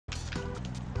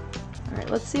Alright,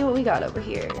 let's see what we got over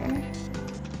here.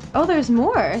 Oh, there's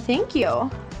more. Thank you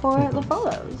for the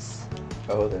follows.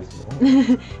 Oh, there's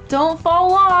more. Don't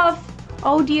fall off.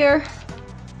 Oh dear.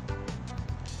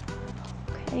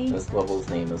 Okay. This level's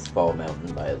name is Fall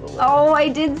Mountain, by the way. Oh, I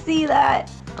did see that.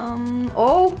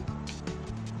 Oh.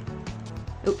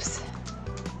 Oops.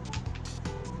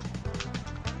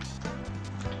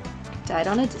 Died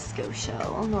on a disco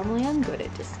shell. Normally I'm good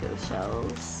at disco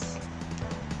shells.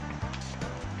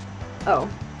 Oh.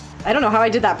 I don't know how I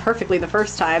did that perfectly the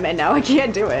first time, and now I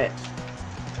can't do it.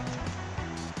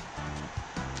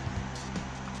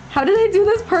 How did I do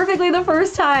this perfectly the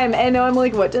first time? And now I'm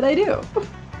like, what did I do? It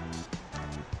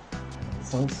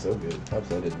sounds so good.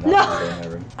 Perhaps I did not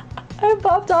No! I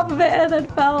popped off of it and then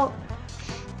fell.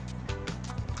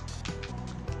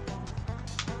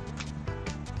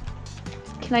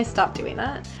 Can I stop doing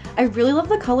that? I really love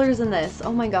the colors in this.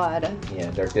 Oh my god. Yeah,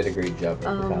 Dark did a great job with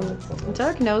the palettes on this.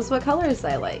 Dark knows what colors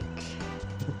I like.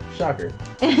 Shocker.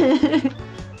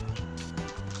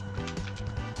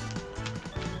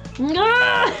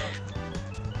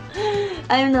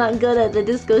 I'm not good at the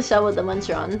disco shell with the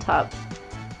muncher on top.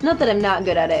 Not that I'm not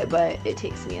good at it, but it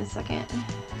takes me a second.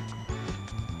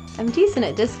 I'm decent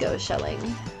at disco shelling.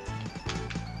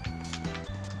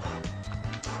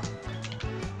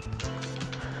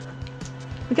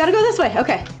 We gotta go this way.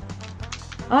 Okay.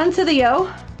 On to the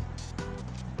yo.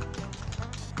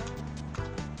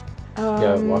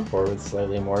 Yeah, walk forward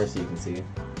slightly more so you can see.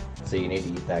 So you need to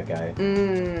eat that guy.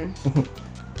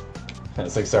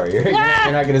 It's like, sorry, you're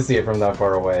not gonna see it from that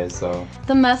far away, so.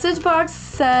 The message box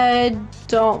said,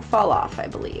 don't fall off, I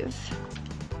believe.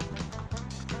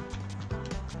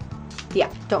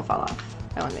 Yeah, don't fall off.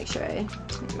 I want to make sure I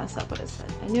didn't mess up what it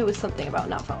said. I knew it was something about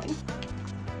not falling.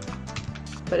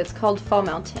 But it's called Fall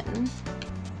Mountain.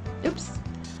 Oops.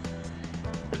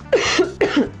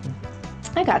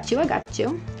 I got you, I got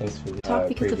you. Thanks for the talk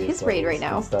because of his raid right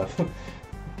now. Stuff.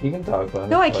 You can talk about it.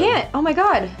 No, I can't. Oh my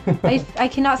god. I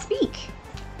cannot speak.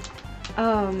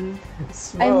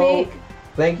 Smoke.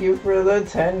 Thank you for the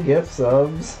 10 gift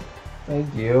subs.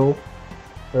 Thank you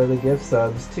for the gift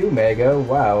subs. 2 mega.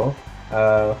 Wow.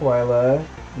 Huila,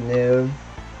 Niv,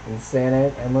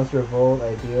 Insanit, Endless Revolt,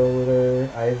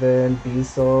 Idealer, Ivan,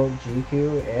 Beasol,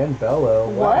 GQ, and Bello.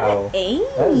 Wow. What aim?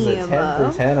 That is a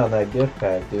 10 for 10 on that gift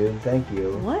pack, dude. Thank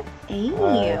you. What aim?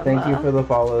 Thank you for the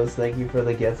follows. Thank you for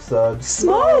the gift subs.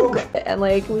 Smoke! And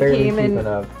like we barely came in. Keeping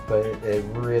up, but it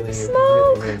really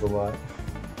means a lot.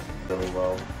 Really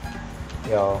well.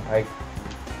 Y'all, I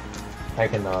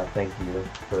cannot thank you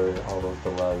for all of the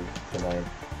love tonight.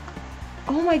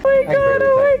 Oh my god,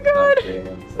 oh my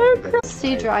god!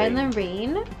 Stay dry in the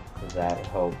rain? That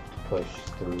helped push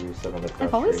through some of the frustration.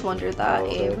 I've always wondered that,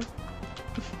 Abe.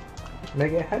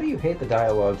 Megan, how do you hate the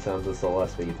dialogue sounds of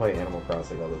Celeste, but you play Animal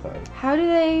Crossing all the time? How do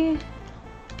they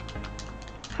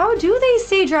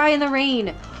stay dry in the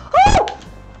rain? Oh!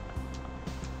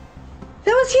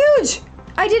 That was huge!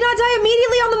 I did not die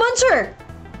immediately on the muncher!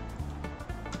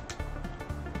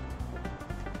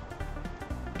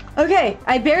 Okay,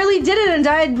 I barely did it and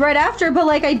died right after, but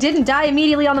like I didn't die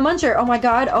immediately on the muncher. Oh my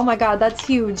god, that's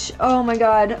huge. Oh my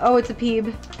god, oh it's a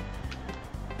peeb.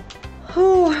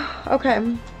 Oh,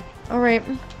 okay, alright.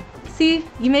 See,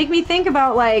 you make me think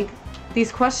about like these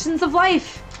questions of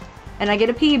life, and I get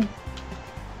a peeb.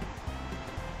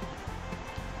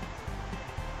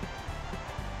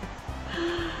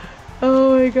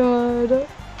 Oh my god.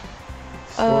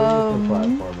 Stories for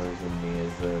platformers and me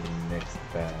is a mixed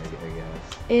bag, I guess.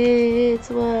 It's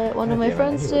what one of my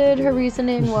friends did. Her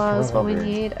reasoning was, well, we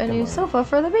need a new sofa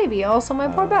for the baby. Also, my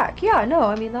poor back. Yeah, no,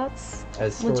 I mean, that's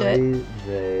legit.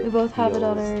 We both have a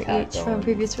daughter each from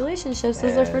previous relationships.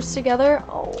 This is our first together.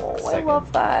 Oh, I love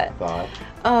that.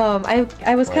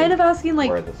 I was kind of asking,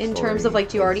 like, in terms of, like,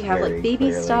 do you already have, like,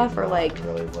 baby stuff, or, like, you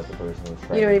know what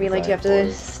I mean? Like, do you have to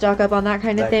stock up on that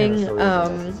kind of thing?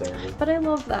 But I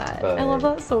love that. I love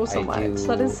that so much.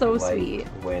 That is so sweet.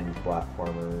 When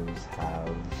platformers have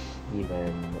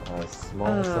even a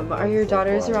small are your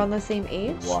daughters around the same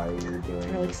age? Why you're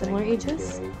doing or like similar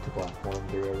ages? To platform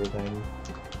through everything.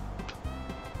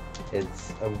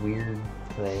 It's a weird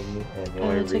thing, and the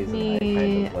only it took reason me I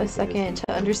kind of like a second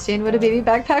to understand what a baby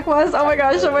backpack was. Oh my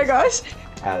gosh, oh my gosh.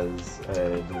 As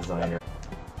a designer.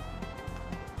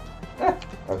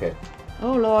 Okay.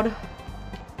 Oh lord.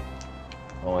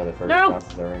 Only the first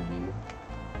classes are in view.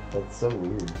 That's so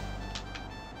weird.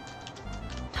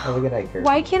 Oh, look at that character.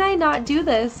 Why can I not do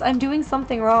this? I'm doing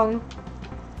something wrong.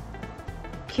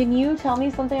 Can you tell me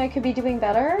something I could be doing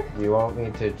better? You want me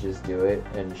to just do it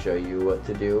and show you what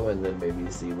to do and then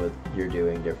maybe see what you're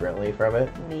doing differently from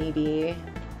it? Maybe.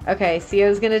 Okay,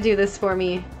 Sio's gonna do this for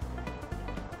me.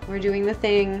 We're doing the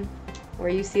thing where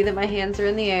you see that my hands are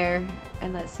in the air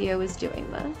and that CO is doing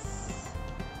this.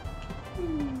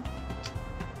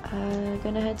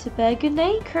 Gonna head to bed. Good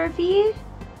night, Curvy.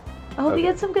 I hope you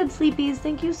get some good sleepies.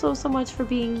 Thank you so much for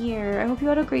being here. I hope you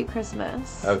had a great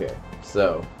Christmas. Okay,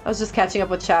 so... I was just catching up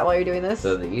with chat while you're doing this.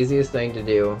 So the easiest thing to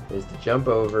do is to jump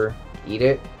over, eat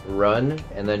it, run,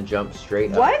 and then jump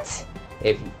straight up. What?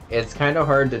 If it's kind of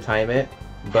hard to time it,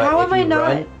 but how if am I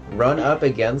not? Run up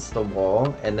against the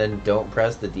wall and then don't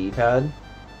press the D-pad,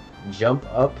 jump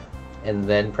up, and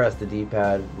then press the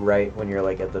D-pad right when you're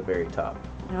like at the very top.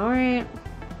 Alright.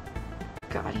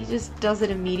 God, he just does it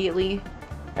immediately.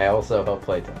 I also helped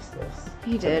playtest this.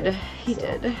 He did. He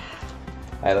did.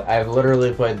 I've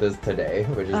literally played this today,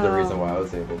 which is the reason why I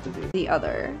was able to do the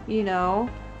other, you know?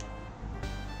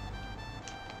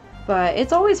 But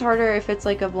it's always harder if it's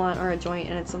like a blunt or a joint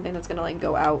and it's something that's gonna like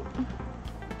go out.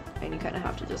 And you kind of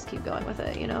have to just keep going with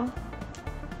it, you know?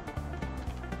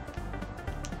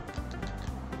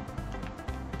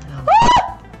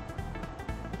 Ah!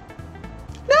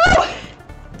 No!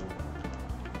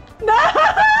 No!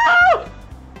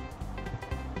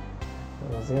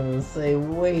 I was gonna say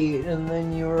wait, and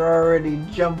then you were already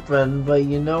jumping, but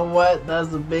you know what?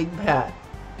 That's a big pat.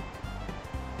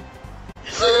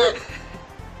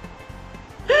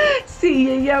 See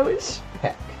ya, Yosh.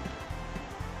 Heck.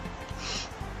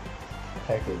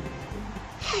 Heck is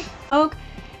easy. Oh,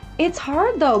 it's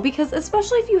hard though, because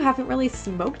especially if you haven't really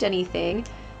smoked anything,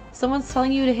 someone's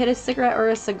telling you to hit a cigarette or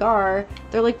a cigar,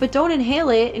 they're like, but don't inhale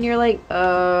it, and you're like,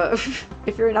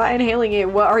 if you're not inhaling it,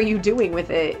 what are you doing with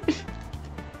it?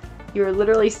 You're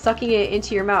literally sucking it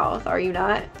into your mouth, are you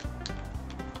not?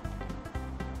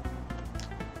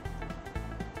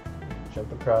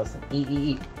 Jump across and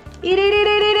eat. Eat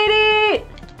it!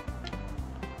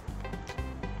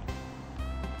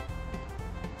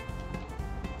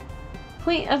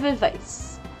 Point of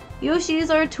advice.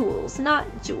 Yoshis are tools, not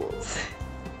jewels.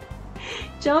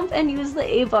 Jump and use the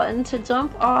A button to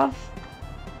jump off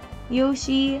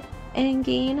Yoshi and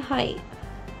gain height.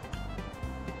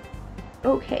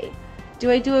 Okay. Do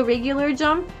I do a regular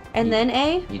jump and then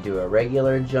A? You do a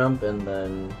regular jump and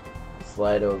then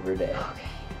slide over to A. Okay.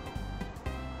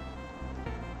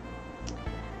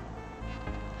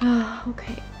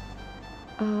 Okay.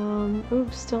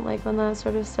 Oops, don't like when that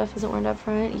sort of stuff isn't worn up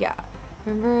front. Yeah.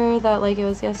 Remember that like it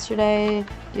was yesterday,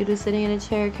 dude was sitting in a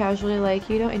chair casually like,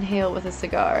 you don't inhale with a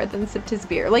cigar, then sipped his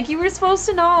beer. Like, you were supposed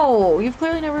to know! You've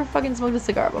clearly never fucking smoked a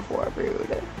cigar before,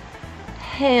 Brood.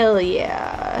 Hell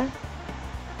yeah.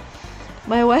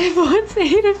 My wife once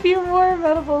ate a few more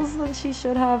edibles than she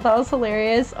should have. That was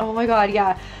hilarious. Oh my god,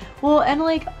 yeah. Well, and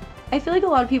like, I feel like a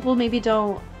lot of people maybe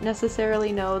don't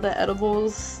necessarily know that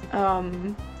edibles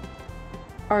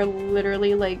are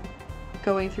literally like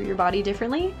going through your body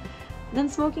differently than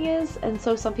smoking is, and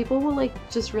so some people will like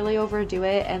just really overdo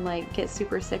it and like get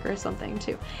super sick or something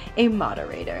too. A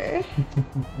moderator.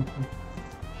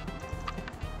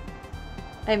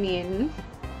 I mean,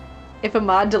 if a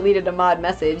mod deleted a mod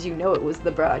message, you know it was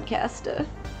the broadcaster.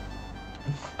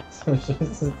 So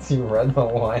since you read the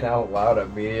line out loud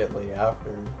immediately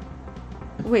after.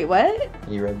 Wait, what?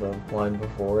 You read the line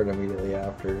before and immediately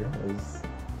after was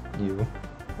you.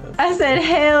 I said,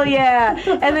 hell yeah,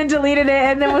 and then deleted it,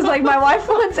 and then was like, my wife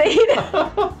wants ate.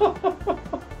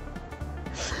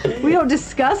 We don't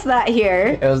discuss that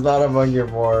here. It was not among your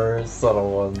more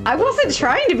subtle ones. I wasn't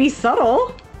trying to be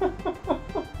subtle.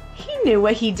 He knew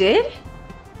what he did.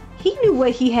 He knew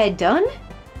what he had done.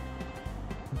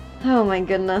 Oh my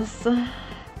goodness.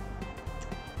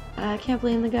 I can't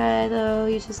blame the guy, though.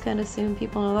 You just kind of assume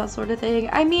people know that sort of thing.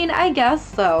 I mean, I guess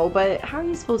so, but how are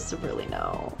you supposed to really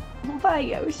know? Bye,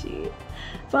 Yoshi.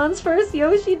 Bun's first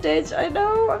Yoshi ditch. I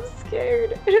know, I'm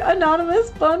scared.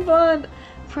 Anonymous Bun.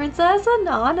 Princess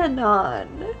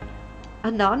Anonanon.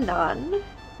 Anonon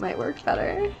might work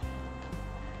better.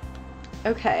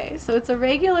 Okay, so it's a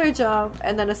regular jump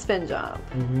and then a spin jump.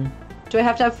 Mm-hmm. Do I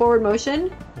have to have forward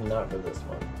motion? Not for this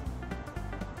one.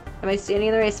 Am I standing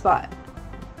in the right spot?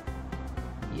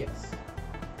 Yes.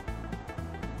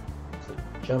 So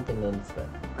jump and then spin.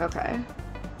 Okay.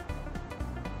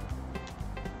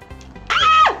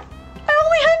 Ah! I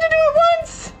only had to do it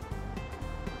once!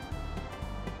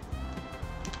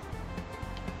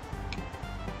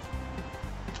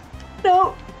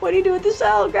 No! What do you do with the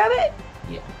shell? Grab it?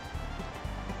 Yeah.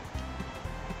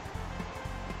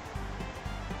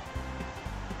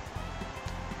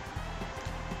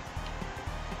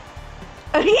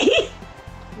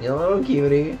 You little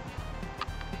cutie.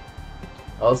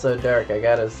 Also, Dark, I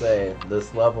gotta say,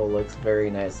 this level looks very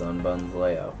nice on Bun's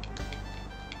layout.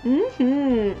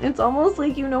 It's almost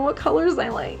like you know what colors I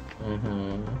like.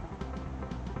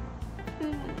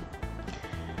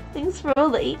 Thanks for all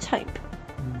the H-hype.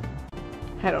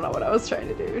 I don't know what I was trying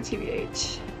to do,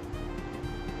 TBH.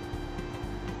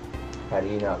 How do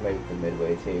you not make the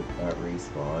midway tape not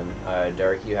respawn?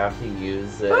 Dark, you have to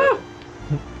use it.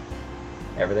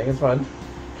 Everything is fun.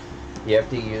 You have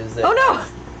to use it. Oh no!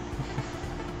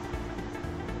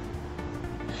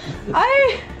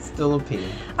 Still a peep.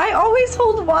 I always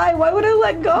hold Y. Why would I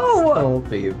let go? Still a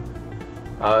peep.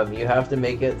 You have to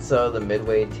make it so the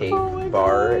midway tape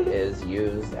bar is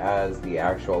used as the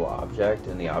actual object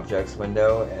in the objects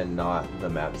window and not the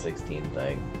map 16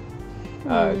 thing.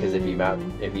 Because if you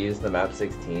use the map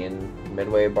 16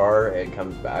 midway bar, it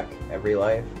comes back every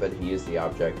life. But if you use the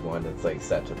object one, it's like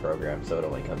set to program, so it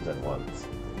only comes in once.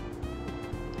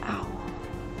 Ow.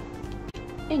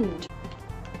 End.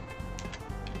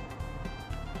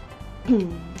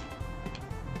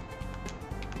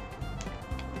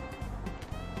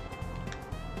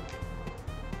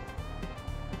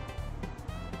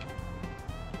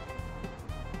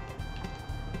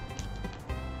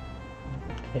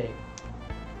 Okay.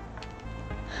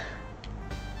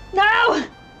 No!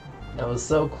 That was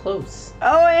so close.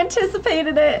 Oh, I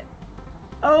anticipated it.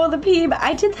 Oh, the peeb.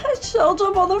 I did that shell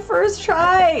jump on the first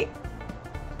try.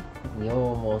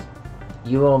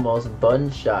 You almost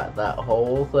bun shot that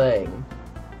whole thing.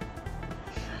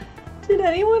 Did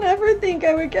anyone ever think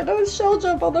I would get a shell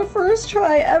jump on the first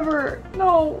try ever?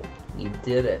 No. You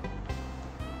did it.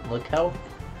 Look how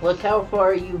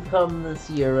far you've come this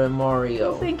year in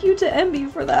Mario. Well, thank you to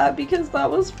Emby for that, because that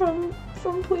was from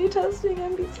playtesting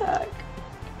Emby Tech.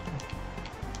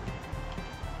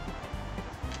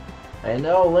 I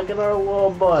know, look at our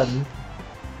little bun.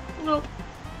 Nope.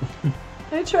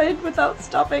 I tried without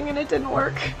stopping and it didn't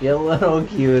work. You little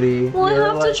cutie. Well, I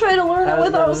have to try to learn it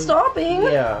without stopping.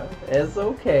 Yeah, it's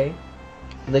okay.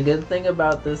 The good thing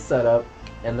about this setup,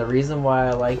 and the reason why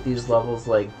I like these levels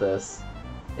like this,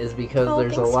 is because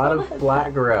there's a lot of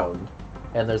flat ground.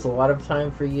 And there's a lot of time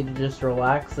for you to just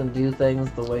relax and do things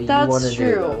the way you want to do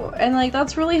them. That's true. And like,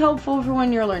 that's really helpful for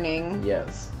when you're learning.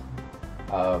 Yes.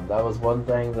 That was one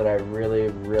thing that I really,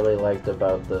 really liked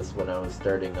about this when I was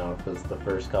starting off, is the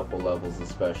first couple levels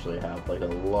especially have like a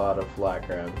lot of flat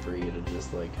ground for you to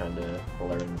just like kind of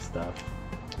learn stuff.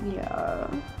 Yeah.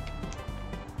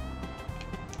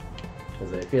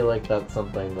 Because I feel like that's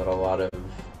something that a lot of...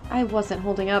 I wasn't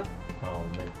holding up. Oh,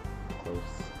 man. Close.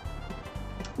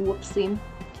 Whoopsie.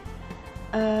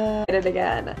 Did it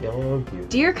again. Yellow cute.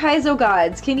 Dear Kaizo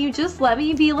gods, can you just let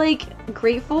me be like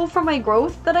grateful for my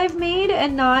growth that I've made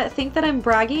and not think that I'm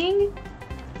bragging?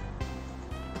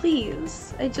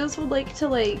 Please. I just would like to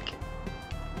like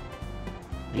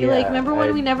be like, remember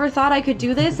when we never thought I could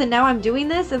do this and now I'm doing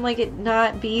this, and like it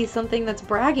not be something that's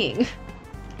bragging.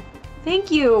 Thank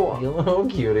you. Yellow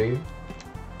cutie.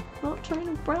 Not trying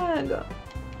to brag.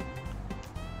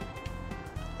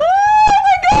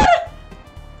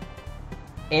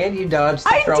 And you dodged the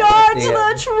troll. I dodged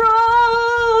the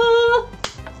troll!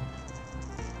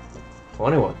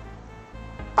 21.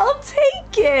 I'll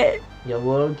take it. You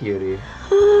little cutie.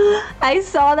 I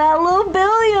saw that little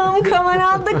billium coming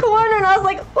out the corner and I was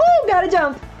like, ooh, gotta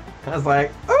jump. I was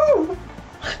like, ooh.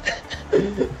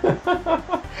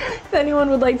 If anyone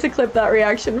would like to clip that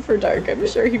reaction for Dark, I'm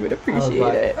sure he would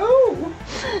appreciate it. Ooh.